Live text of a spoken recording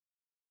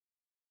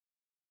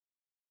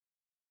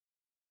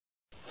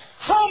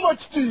How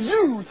much do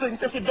you think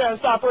this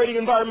advanced operating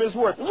environment is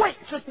worth? Wait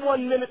just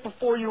 1 minute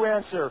before you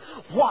answer.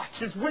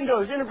 Watch as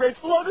Windows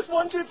integrates Lotus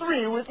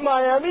 123 with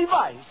Miami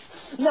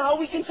Vice. Now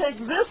we can take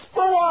this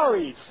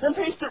Ferrari and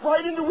paste it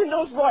right into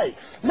Windows Right.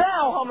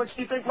 Now how much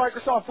do you think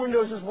Microsoft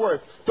Windows is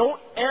worth?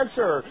 Don't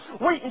answer.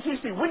 Wait until you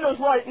see Windows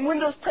Right and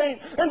Windows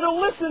Paint and to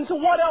listen to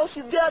what else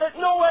you get at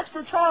no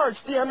extra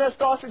charge. The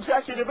MS-DOS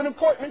Executive, an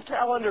appointment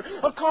calendar,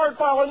 a card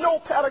file, a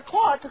notepad, a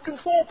clock, a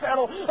control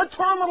panel, a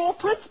terminal, a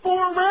print spool,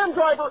 a RAM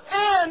driver,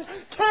 and,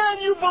 can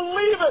you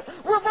believe it,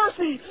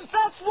 Reversey.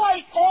 That's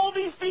right, all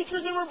these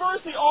features in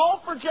Reversey, all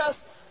for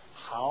just,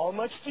 how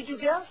much did you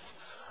guess?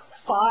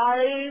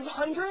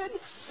 500?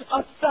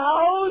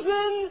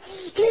 1,000?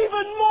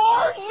 Even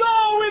more?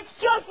 No, it's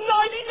just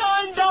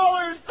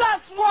 $99.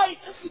 That's right.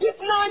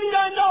 It's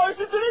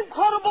 $99. It's an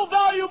incredible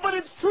value, but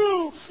it's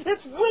true.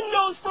 It's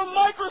Windows from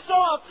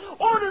Microsoft.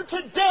 Order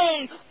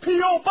today.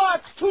 P.O.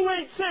 Box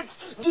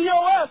 286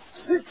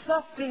 DOS,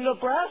 except in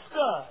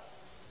Nebraska.